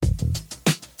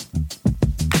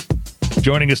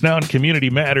Joining us now in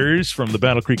Community Matters from the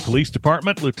Battle Creek Police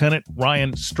Department, Lieutenant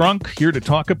Ryan Strunk, here to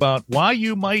talk about why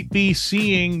you might be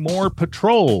seeing more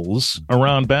patrols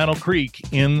around Battle Creek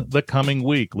in the coming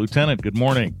week. Lieutenant, good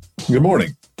morning. Good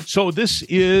morning. So this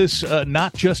is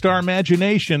not just our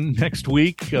imagination. Next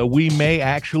week, we may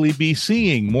actually be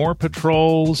seeing more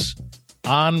patrols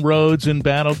on roads in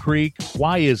Battle Creek.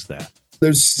 Why is that?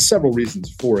 There's several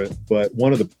reasons for it, but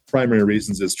one of the primary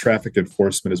reasons is traffic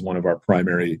enforcement is one of our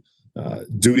primary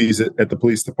duties at the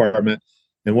police department.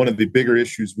 And one of the bigger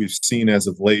issues we've seen as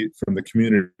of late from the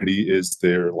community is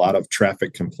there are a lot of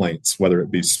traffic complaints, whether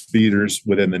it be speeders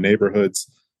within the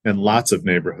neighborhoods and lots of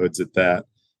neighborhoods at that,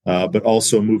 but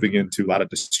also moving into a lot of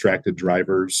distracted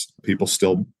drivers, people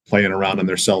still playing around on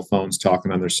their cell phones,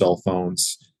 talking on their cell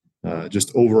phones,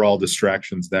 just overall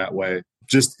distractions that way.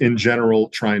 Just in general,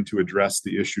 trying to address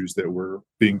the issues that we're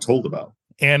being told about.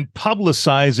 And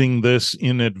publicizing this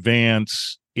in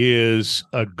advance is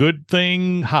a good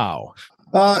thing. How?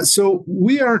 So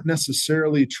we aren't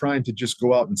necessarily trying to just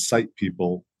go out and cite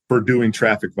people for doing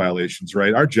traffic violations,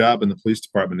 right? Our job in the police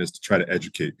department is to try to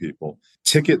educate people.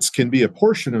 Tickets can be a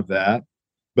portion of that,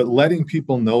 but letting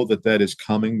people know that that is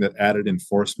coming, that added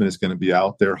enforcement is going to be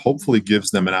out there, hopefully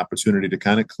gives them an opportunity to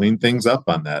kind of clean things up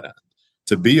on that end,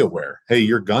 to be aware, hey,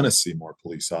 you're going to see more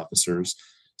police officers.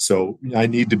 So I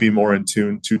need to be more in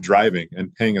tune to driving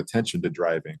and paying attention to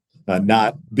driving.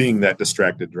 Not being that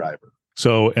distracted driver.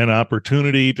 So an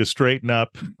opportunity to straighten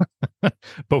up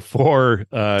before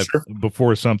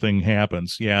something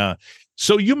happens. Yeah.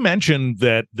 So you mentioned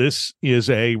that this is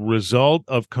a result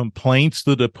of complaints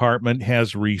the department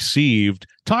has received.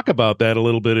 Talk about that a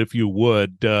little bit, if you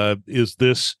would. Is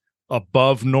this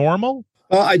above normal?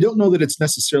 I don't know that it's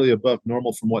necessarily above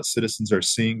normal from what citizens are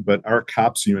seeing, but our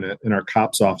cops unit and our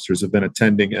cops officers have been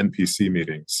attending NPC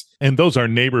meetings. And those are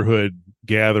neighborhood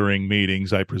gathering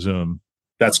meetings, I presume.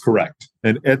 That's correct.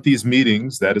 And at these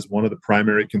meetings, that is one of the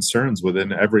primary concerns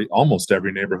within almost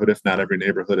every neighborhood, if not every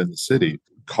neighborhood in the city.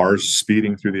 Cars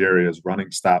speeding through the areas,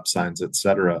 running stop signs,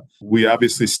 etc. We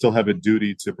obviously still have a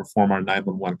duty to perform our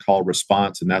 911 call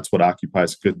response, and that's what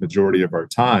occupies a good majority of our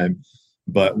time.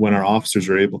 But when our officers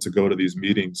are able to go to these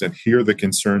meetings and hear the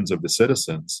concerns of the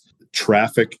citizens,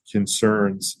 traffic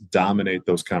concerns dominate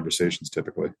those conversations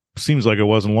typically. Seems like it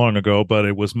wasn't long ago, but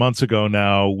it was months ago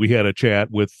now. We had a chat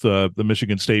with the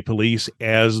Michigan State Police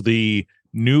as the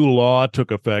new law took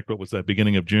effect, what was that,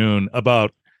 beginning of June,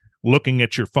 about looking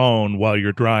at your phone while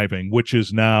you're driving, which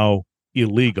is now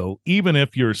illegal. Even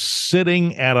if you're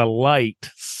sitting at a light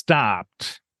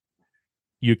stopped,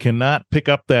 you cannot pick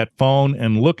up that phone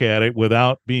and look at it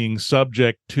without being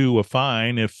subject to a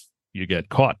fine if you get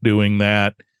caught doing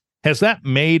that. Has that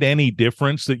made any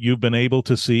difference that you've been able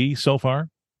to see so far?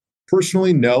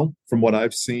 Personally, no. From what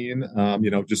I've seen,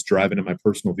 just driving in my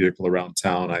personal vehicle around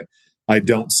town, I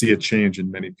don't see a change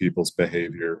in many people's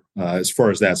behavior as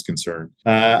far as that's concerned.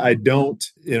 I don't,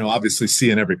 obviously see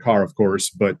in every car, of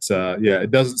course, but it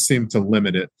doesn't seem to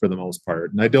limit it for the most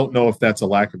part. And I don't know if that's a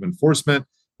lack of enforcement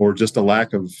or just a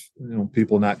lack of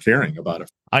people not caring about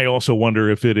it. I also wonder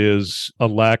if it is a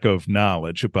lack of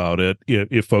knowledge about it,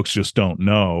 if folks just don't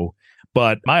know.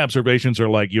 But my observations are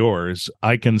like yours.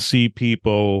 I can see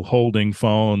people holding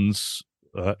phones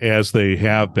as they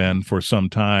have been for some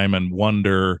time and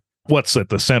wonder what's at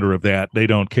the center of that. They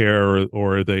don't care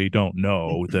or they don't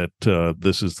know that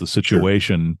this is the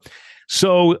situation.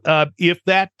 Sure. So if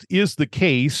that is the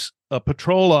case, a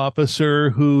patrol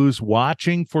officer who's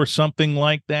watching for something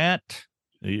like that,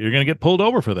 you're going to get pulled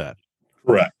over for that.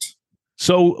 Correct.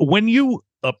 So when you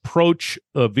approach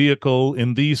a vehicle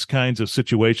in these kinds of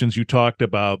situations, you talked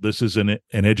about this is an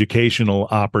educational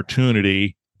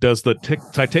opportunity. Does the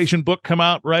citation book come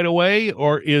out right away,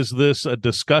 or is this a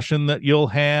discussion that you'll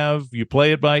have? You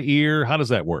play it by ear? How does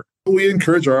that work? We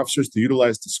encourage our officers to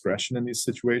utilize discretion in these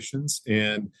situations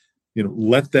and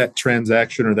let that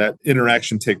transaction or that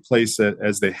interaction take place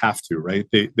as they have to, right?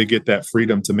 They get that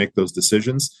freedom to make those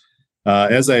decisions.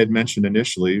 As I had mentioned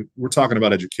initially, we're talking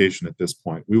about education at this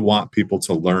point. We want people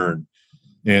to learn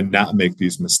and not make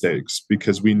these mistakes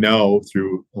because we know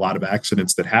through a lot of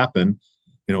accidents that happen,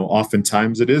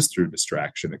 oftentimes it is through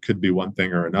distraction. It could be one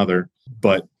thing or another.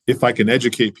 But if I can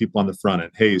educate people on the front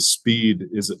end, hey, speed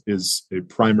is a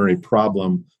primary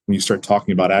problem when you start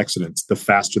talking about accidents. The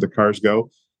faster the cars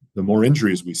go, the more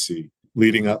injuries we see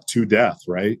leading up to death,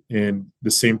 right? And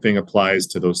the same thing applies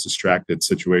to those distracted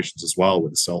situations as well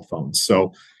with the cell phones.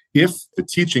 So if the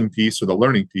teaching piece or the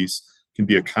learning piece can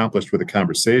be accomplished with a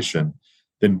conversation,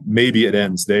 then maybe it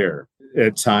ends there.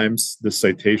 At times, the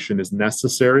citation is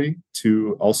necessary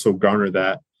to also garner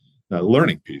that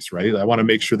learning piece, right? I want to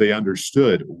make sure they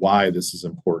understood why this is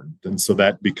important. And so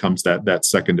that becomes that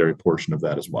secondary portion of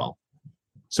that as well.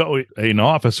 So an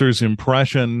officer's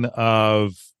impression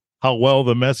of how well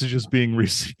the message is being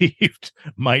received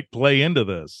might play into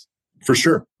this. For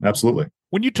sure. Absolutely.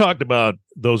 When you talked about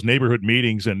those neighborhood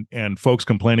meetings and folks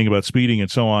complaining about speeding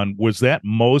and so on, was that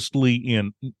mostly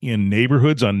in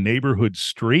neighborhoods, on neighborhood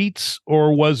streets,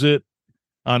 or was it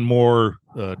on more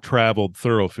traveled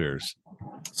thoroughfares?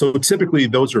 So typically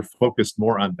those are focused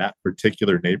more on that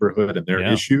particular neighborhood and their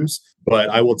issues. But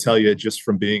I will tell you, just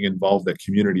from being involved at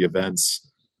community events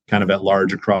kind of at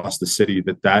large across the city,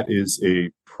 that is a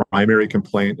primary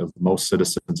complaint of most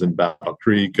citizens in Battle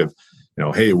Creek of,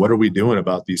 hey, what are we doing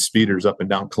about these speeders up and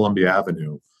down Columbia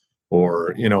Avenue?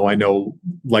 Or, I know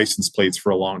license plates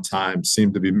for a long time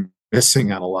seem to be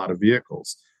missing on a lot of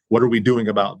vehicles. What are we doing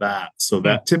about that? So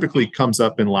that typically comes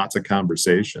up in lots of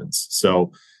conversations.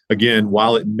 So again,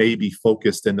 while it may be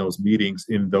focused in those meetings,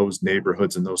 in those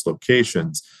neighborhoods, and those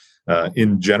locations,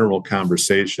 in general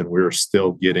conversation, we're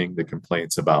still getting the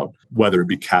complaints about whether it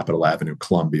be Capitol Avenue,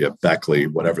 Columbia, Beckley,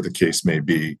 whatever the case may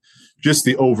be, just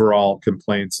the overall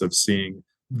complaints of seeing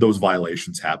those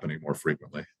violations happening more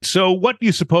frequently. So what do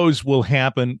you suppose will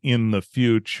happen in the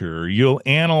future? You'll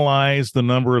analyze the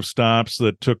number of stops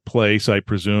that took place, I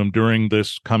presume, during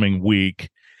this coming week,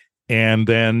 and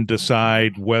then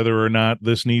decide whether or not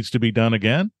this needs to be done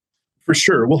again? For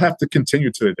sure. We'll have to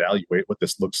continue to evaluate what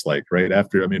this looks like, right?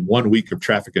 1 week of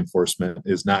traffic enforcement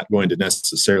is not going to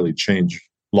necessarily change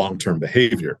long-term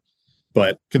behavior.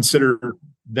 But consider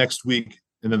next week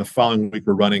and then the following week,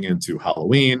 we're running into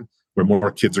Halloween, where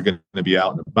more kids are going to be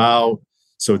out and about.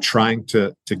 So trying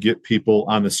to get people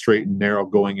on the straight and narrow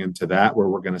going into that, where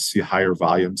we're going to see higher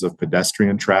volumes of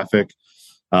pedestrian traffic.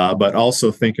 But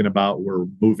also thinking about we're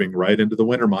moving right into the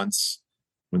winter months,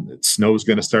 when the snow is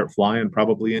going to start flying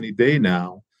probably any day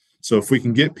now. So if we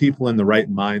can get people in the right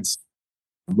minds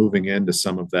moving into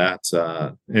some of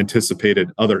that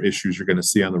anticipated other issues you're going to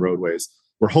see on the roadways,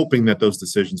 we're hoping that those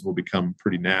decisions will become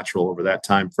pretty natural over that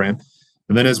time frame.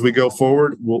 And then as we go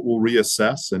forward, we'll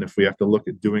reassess. And if we have to look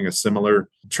at doing a similar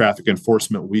traffic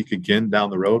enforcement week again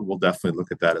down the road, we'll definitely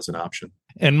look at that as an option.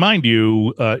 And mind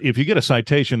you, if you get a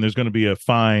citation, there's going to be a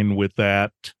fine with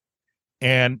that.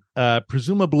 And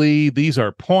presumably these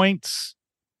are points.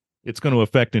 It's going to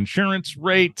affect insurance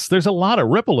rates. There's a lot of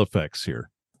ripple effects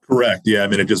here. Correct. Yeah. I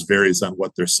mean, it just varies on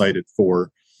what they're cited for.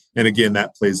 And again,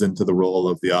 that plays into the role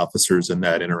of the officers in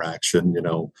that interaction,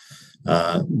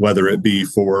 whether it be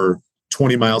for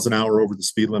 20 miles an hour over the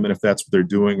speed limit, if that's what they're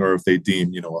doing, or if they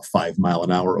deem, a 5 mile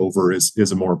an hour over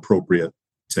is a more appropriate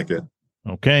ticket.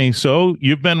 Okay. So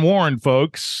you've been warned,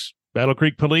 folks. Battle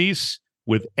Creek Police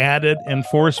with added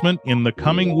enforcement in the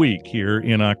coming week here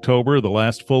in October, the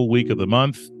last full week of the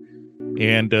month.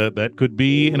 And that could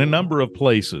be in a number of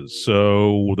places.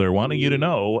 So they're wanting you to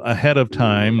know ahead of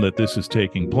time that this is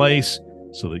taking place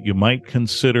so that you might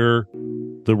consider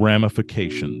the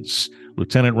ramifications.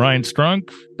 Lieutenant Ryan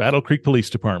Strunk, Battle Creek Police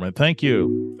Department. Thank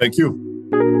you. Thank you.